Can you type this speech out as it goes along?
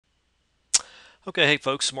Okay, hey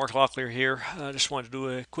folks, Mark Locklear here. I just wanted to do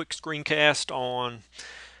a quick screencast on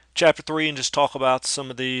Chapter 3 and just talk about some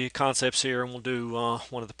of the concepts here, and we'll do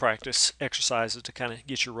one of the practice exercises to kind of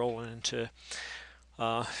get you rolling and to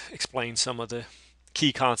explain some of the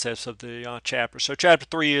key concepts of the chapter. So Chapter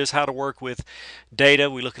 3 is how to work with data.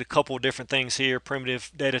 We look at a couple of different things here: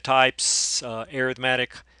 primitive data types,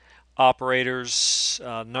 arithmetic operators,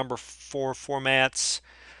 number formats,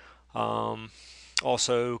 um,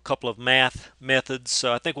 also a couple of math methods.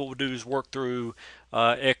 So I think what we'll do is work through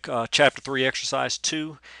Chapter 3, Exercise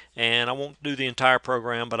 2, and I won't do the entire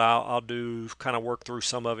program, but I'll do kind of work through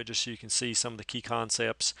some of it just so you can see some of the key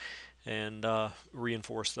concepts and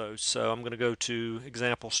reinforce those. So I'm going to go to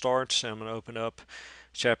Example Start, and I'm going to open up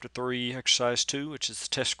Chapter 3, Exercise 2, which is the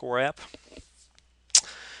test score app.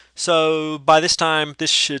 So by this time,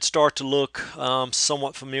 this should start to look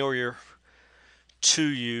somewhat familiar to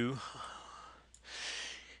you.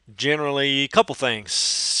 Generally, a couple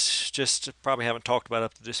things, just probably haven't talked about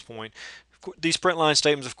up to this point. These print line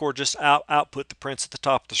statements, of course, just output the prints at the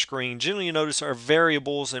top of the screen. Generally, you notice our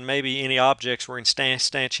variables and maybe any objects we're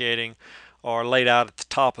instantiating are laid out at the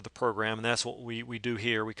top of the program, and that's what we do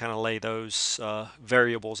here. We kind of lay those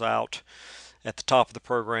variables out at the top of the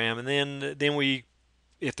program, and then we,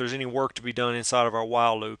 if there's any work to be done inside of our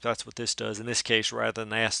while loop, that's what this does. In this case, rather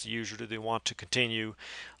than ask the user, do they want to continue,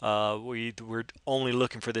 we're only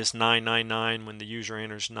looking for this 999. When the user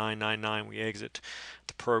enters 999, we exit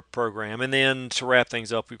the program. And then to wrap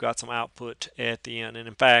things up, we've got some output at the end. And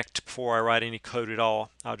in fact, before I write any code at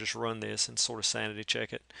all, I'll just run this and sort of sanity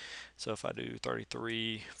check it. So if I do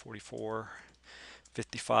 33, 44,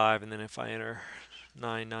 55, and then if I enter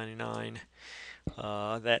 999,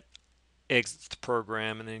 that exits the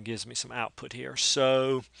program and then gives me some output here.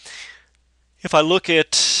 So if I look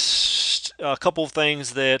at a couple of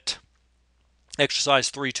things that exercise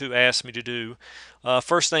 3.2 asks me to do,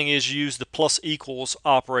 first thing is use the plus equals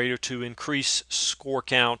operator to increase score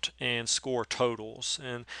count and score totals,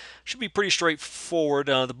 and should be pretty straightforward.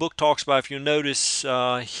 The book talks about, if you notice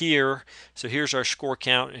here, so here's our score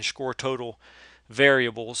count and score total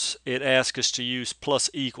variables. It asks us to use plus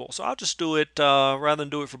equals. So I'll just do it, rather than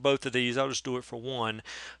do it for both of these, I'll just do it for one.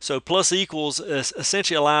 So plus equals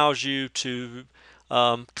essentially allows you to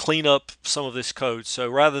clean up some of this code. So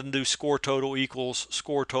rather than do score total equals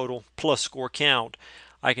score total plus score count,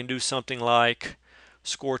 I can do something like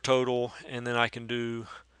score total, and then I can do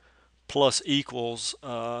plus equals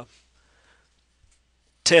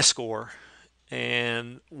test score.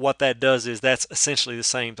 And what that does is that's essentially the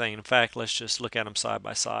same thing. In fact, let's just look at them side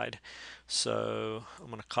by side. So I'm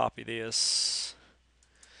going to copy this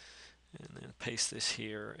and then paste this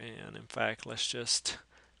here. And in fact, let's just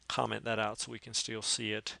comment that out so we can still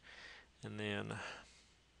see it. And then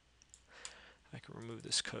I can remove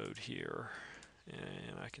this code here,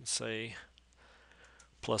 and I can say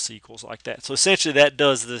plus equals like that. So essentially that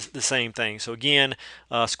does the same thing. So again,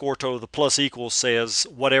 score total, the plus equals says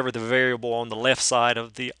whatever the variable on the left side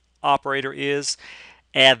of the operator is,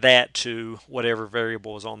 add that to whatever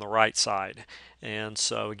variable is on the right side. And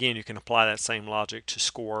so again, you can apply that same logic to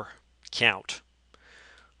score count.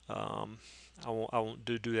 I won't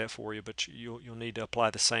do that for you, but you'll need to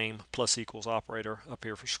apply the same plus equals operator up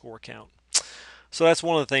here for score count. So that's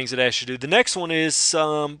one of the things it asks you to do. The next one is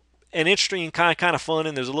an interesting kind of fun,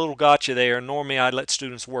 and there's a little gotcha there. Normally I let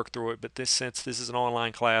students work through it, but since this is an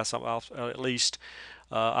online class, I'll at least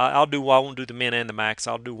I won't do the min and the max.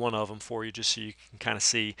 I'll do one of them for you just so you can kind of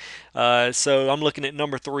see. So I'm looking at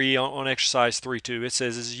number 3 on exercise 3.2. It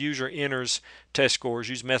says, as the user enters test scores,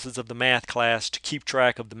 use methods of the math class to keep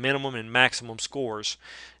track of the minimum and maximum scores.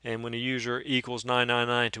 And when the user equals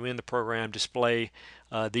 999 to end the program, display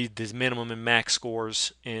these minimum and max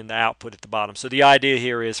scores in the output at the bottom. So the idea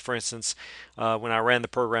here is, for instance, when I ran the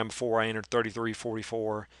program before, I entered 33,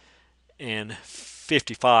 44, and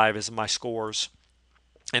 55 as my scores.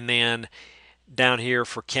 And then down here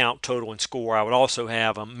for count, total, and score, I would also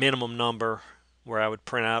have a minimum number where I would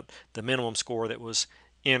print out the minimum score that was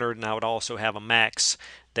entered, and I would also have a max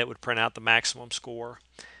that would print out the maximum score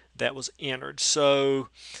that was entered. So,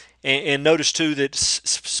 and notice too that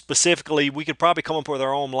specifically, we could probably come up with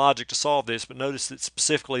our own logic to solve this, but notice that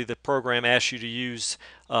specifically the program asks you to use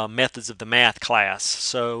methods of the math class.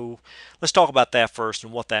 So let's talk about that first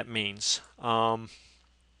and what that means.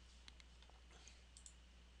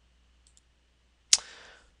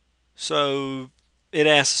 So it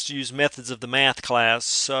asks us to use methods of the math class.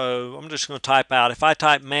 So I'm just going to type out, if I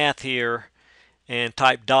type math here and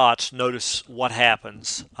type dots, notice what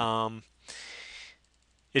happens.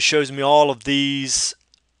 It shows me all of these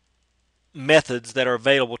methods that are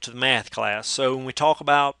available to the math class. So when we talk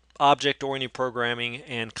about object-oriented programming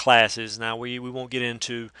and classes. Now we won't get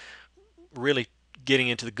into really getting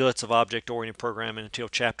into the guts of object-oriented programming until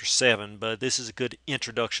chapter 7, but this is a good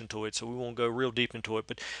introduction to it, so we won't go real deep into it.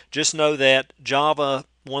 But just know that Java,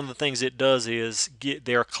 one of the things it does is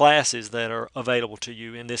there are classes that are available to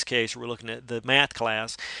you. In this case, we're looking at the math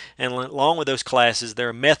class, and along with those classes, there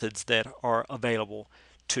are methods that are available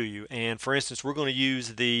to you. And for instance, we're going to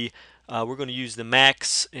use the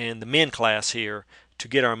max and the min class here to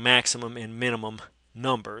get our maximum and minimum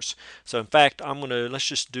numbers. So in fact, let's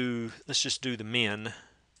just do the min.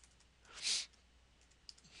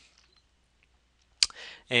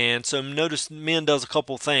 And so notice min does a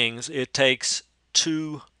couple things. It takes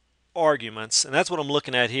two arguments, and that's what I'm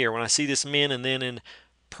looking at here. When I see this min and then in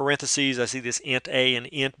parentheses I see this int a and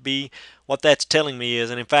int b, what that's telling me is,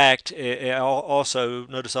 and in fact also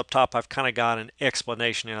notice up top I've kind of got an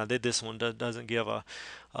explanation, and I did this one, doesn't give a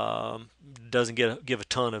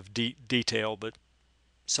ton of detail, but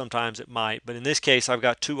sometimes it might. But in this case, I've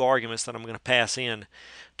got two arguments that I'm going to pass in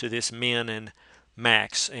to this min and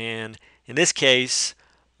max. And in this case,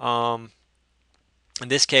 I'm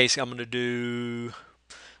going to do,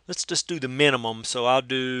 let's just do the minimum. So I'll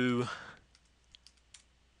do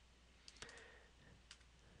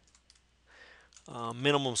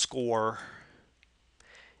minimum score,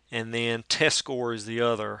 and then test score is the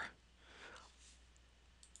other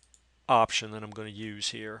option that I'm going to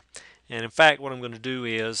use here. And in fact, what I'm going to do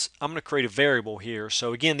is I'm going to create a variable here.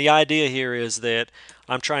 So again, the idea here is that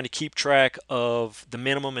I'm trying to keep track of the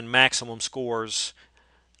minimum and maximum scores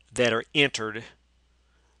that are entered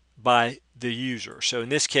by the user. So in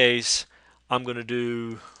this case, I'm going to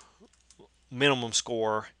do minimum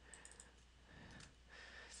score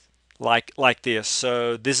like this.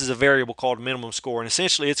 So this is a variable called minimum score, and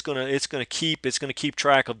essentially it's going to keep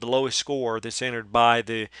track of the lowest score that's entered by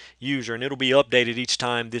the user, and it'll be updated each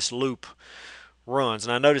time this loop runs.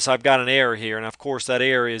 And I notice I've got an error here, and of course that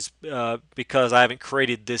error is because I haven't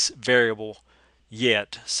created this variable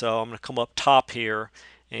yet. So I'm going to come up top here,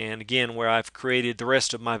 and again, where I've created the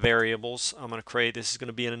rest of my variables, I'm going to create, this is going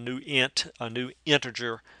to be in a new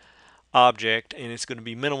integer object, and it's going to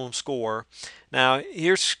be minimum score. Now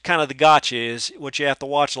here's kind of the gotcha, is what you have to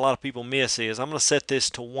watch, a lot of people miss, is I'm going to set this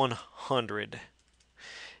to 100.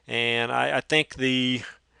 And I think the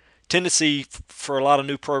tendency for a lot of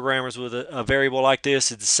new programmers with a variable like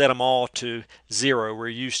this is to set them all to 0. We're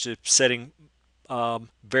used to setting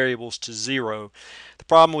variables to 0. The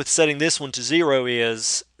problem with setting this one to 0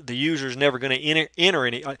 is the user is never going to enter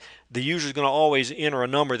any. The user is going to always enter a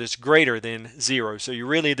number that's greater than 0. So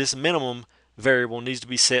this minimum variable needs to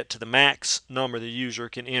be set to the max number the user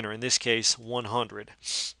can enter. In this case, 100.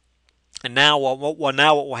 And now what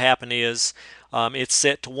will happen is it's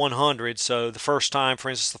set to 100. So the first time, for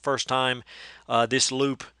instance, this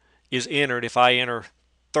loop is entered, if I enter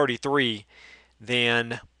 33,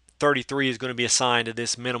 then 33 is going to be assigned to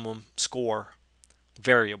this minimum score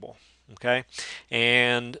variable. Okay,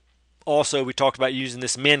 and also we talked about using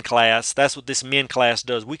this min class. That's what this min class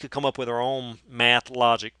does. We could come up with our own math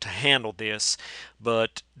logic to handle this,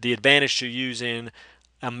 but the advantage to using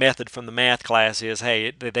a method from the math class is,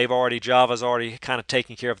 hey, Java's already kind of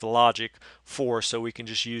taking care of the logic for us, so we can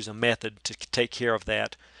just use a method to take care of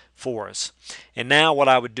that for us. And now what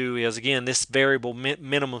I would do is, again, this variable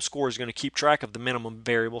minimum score is going to keep track of the minimum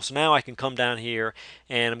variable. So now I can come down here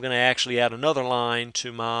and I'm going to actually add another line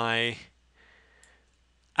to my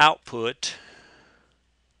output.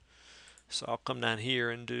 So I'll come down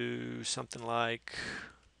here and do something like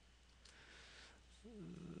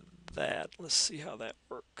that. Let's see how that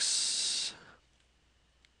works.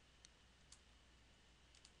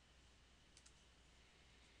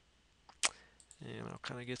 And I'll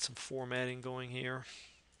kind of get some formatting going here.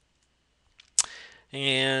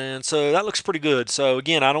 And so that looks pretty good. So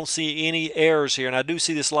again, I don't see any errors here, and I do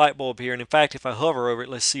see this light bulb here. And in fact, if I hover over it,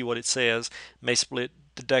 let's see what it says. It may split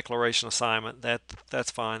the declaration assignment. That's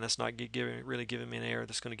fine. That's not really giving me an error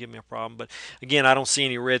that's going to give me a problem. But again, I don't see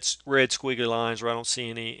any red squiggly lines, or I don't see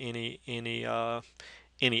any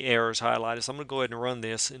errors highlighted. So I'm going to go ahead and run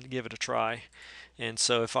this and give it a try. And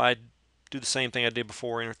so if I do the same thing I did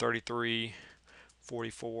before, enter 33,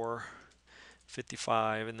 44,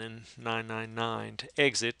 55, and then 999 to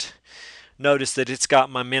exit, notice that it's got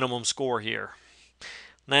my minimum score here.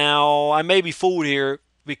 Now I may be fooled here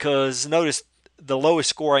because notice the lowest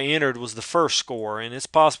score I entered was the first score, and it's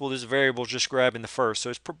possible this variable is just grabbing the first.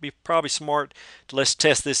 So it's probably smart to let's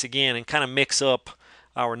test this again and kind of mix up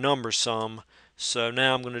our numbers some. So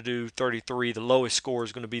now I'm going to do 33. The lowest score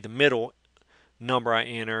is going to be the middle number I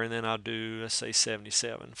enter, and then I'll do, let's say,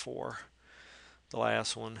 77 for the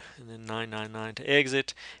last one, and then 999 to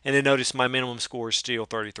exit. And then notice my minimum score is still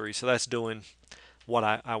 33, so that's doing what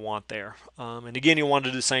I want there. And again, you want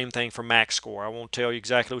to do the same thing for max score. I won't tell you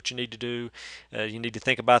exactly what you need to do. You need to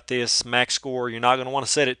think about this max score. You're not going to want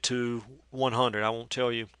to set it to 100. I won't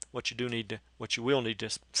tell you what you will need to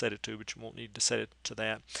set it to, but you won't need to set it to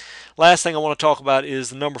that. Last thing I want to talk about is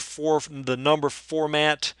the number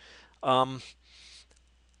format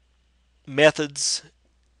methods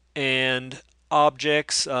and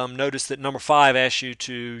objects. Notice that number 5 asks you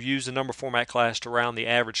to use the number format class to round the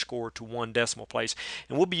average score to one decimal place.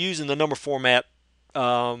 And we'll be using the number format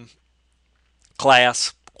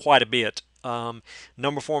class quite a bit.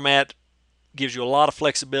 Number format gives you a lot of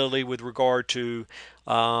flexibility with regard to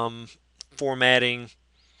formatting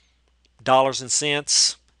dollars and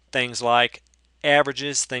cents, things like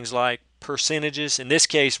averages, things like percentages. In this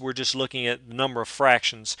case, we're just looking at the number of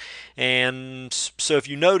fractions. And so if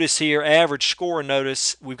you notice here, average score,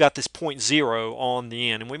 notice we've got this 0.0 on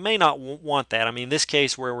the end. And we may not want that. I mean, in this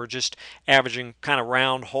case where we're just averaging kind of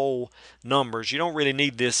round whole numbers, you don't really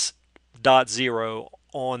need this .0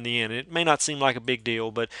 on the end. It may not seem like a big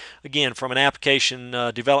deal, but again, from an application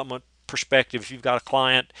development perspective, if you've got a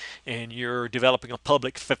client and you're developing a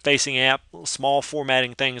public facing app, small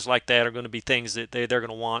formatting things like that are going to be things that they're going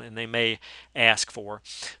to want and they may ask for.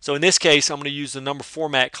 So in this case, I'm going to use the number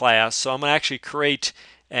format class. So I'm going to actually create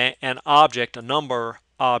an object, a number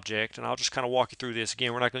object, and I'll just kind of walk you through this.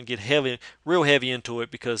 Again, we're not going to get real heavy into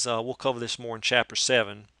it because we'll cover this more in chapter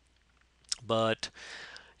 7. But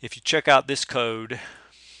if you check out this code,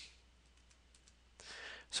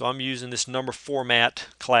 so I'm using this number format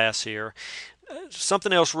class here.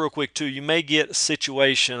 Something else real quick too, you may get a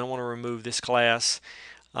situation, I want to remove this class.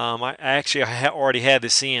 I already had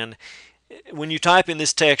this in. When you type in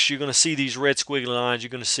this text, you're going to see these red squiggly lines. You're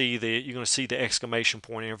going to see the exclamation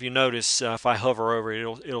point. And if you notice, if I hover over it,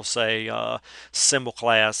 it'll say symbol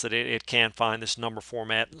class, that it can find this number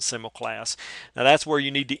format symbol class. Now that's where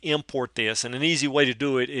you need to import this. And an easy way to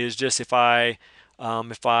do it is just if I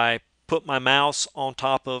put my mouse on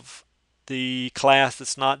top of the class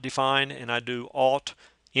that's not defined and I do Alt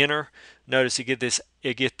Enter, notice I get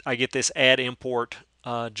this add import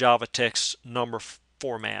Java text number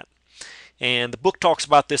format. And the book talks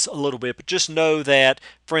about this a little bit, but just know that,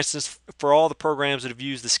 for instance, for all the programs that have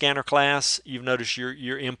used the scanner class, you've noticed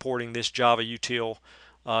you're importing this Java util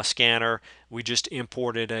scanner. We just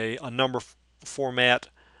imported a number format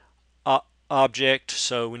object,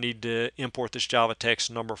 so we need to import this Java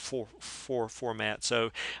text number format.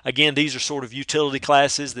 So again, these are sort of utility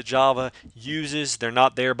classes that Java uses. They're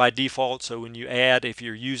not there by default, so when you add, if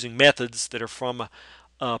you're using methods that are from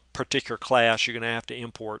a particular class, you're going to have to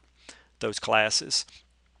import those classes.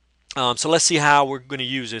 So let's see how we're going to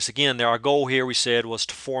use this. Again, our goal here, we said, was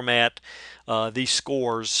to format these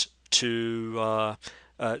scores to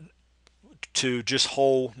just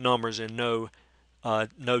whole numbers and no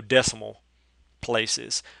decimal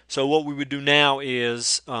places. So what we would do now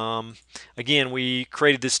is, again, we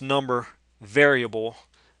created this number variable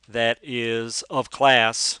that is of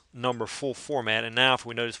class number full format, and now if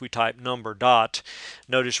we notice we type number dot,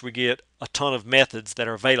 notice we get a ton of methods that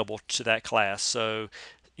are available to that class. So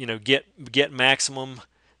get maximum,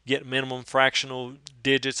 get minimum, fractional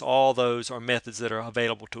digits, all those are methods that are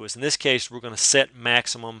available to us. In this case, we're going to set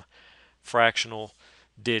maximum fractional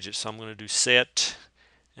digits. So I'm going to do set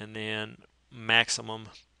and then maximum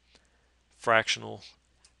fractional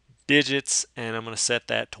digits, and I'm going to set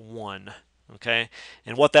that to 1. Okay,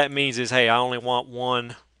 and what that means is, hey, I only want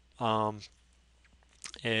one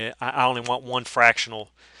fractional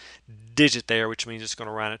digit there, which means it's going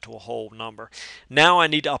to round it to a whole number. Now I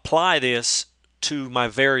need to apply this to my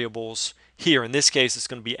variables here. In this case, it's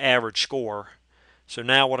going to be average score. So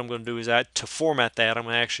now what I'm going to do is to format that, I'm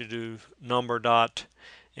going to actually do number dot,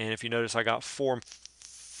 and if you notice I got format,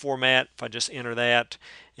 if I just enter that,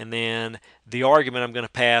 and then the argument I'm going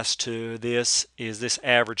to pass to this is this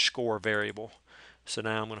average score variable. So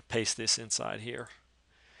now I'm going to paste this inside here.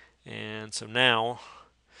 And so now,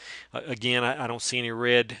 again, I don't see any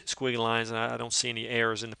red squiggly lines, and I don't see any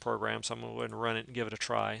errors in the program, so I'm going to go ahead and run it and give it a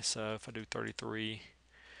try. So if I do 33,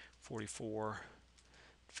 44,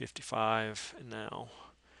 55, and now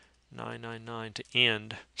 999 to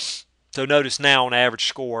end. So notice now on average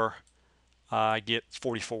score, I get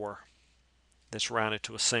 44. That's rounded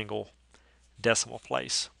to a single decimal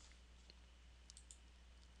place.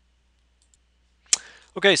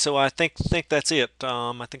 Okay, so I think that's it.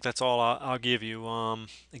 I think that's all I'll give you.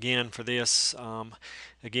 Again, for this,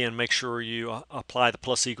 again, make sure you apply the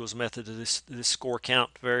plus equals method to this score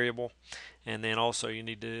count variable, and then also you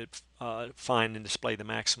need to find and display the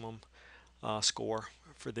maximum score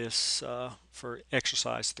for this for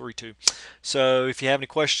exercise 3.2. So if you have any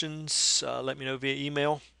questions, let me know via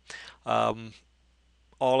email. Um,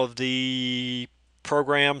 all of the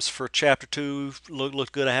programs for chapter 2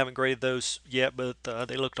 look good. I haven't graded those yet, but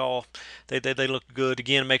they looked good.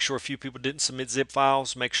 Again, make sure a few people didn't submit zip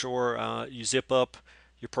files. Make sure you zip up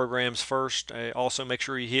your programs first. Also make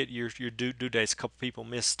sure you hit your due dates. A couple people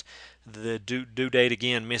missed the due date,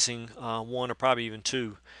 again missing one or probably even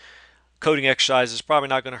two. Coding exercises probably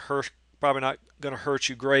not going to hurt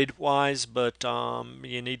you grade wise, but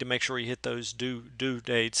you need to make sure you hit those due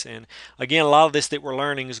dates. And again, a lot of this that we're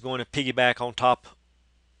learning is going to piggyback on top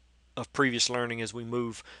of previous learning as we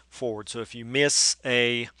move forward. So if you miss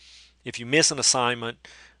an assignment,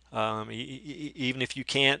 even if you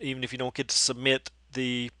don't get to submit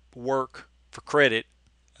the work for credit,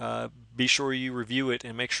 be sure you review it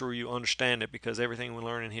and make sure you understand it, because everything we're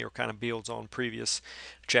learning here kind of builds on previous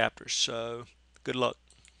chapters. So good luck.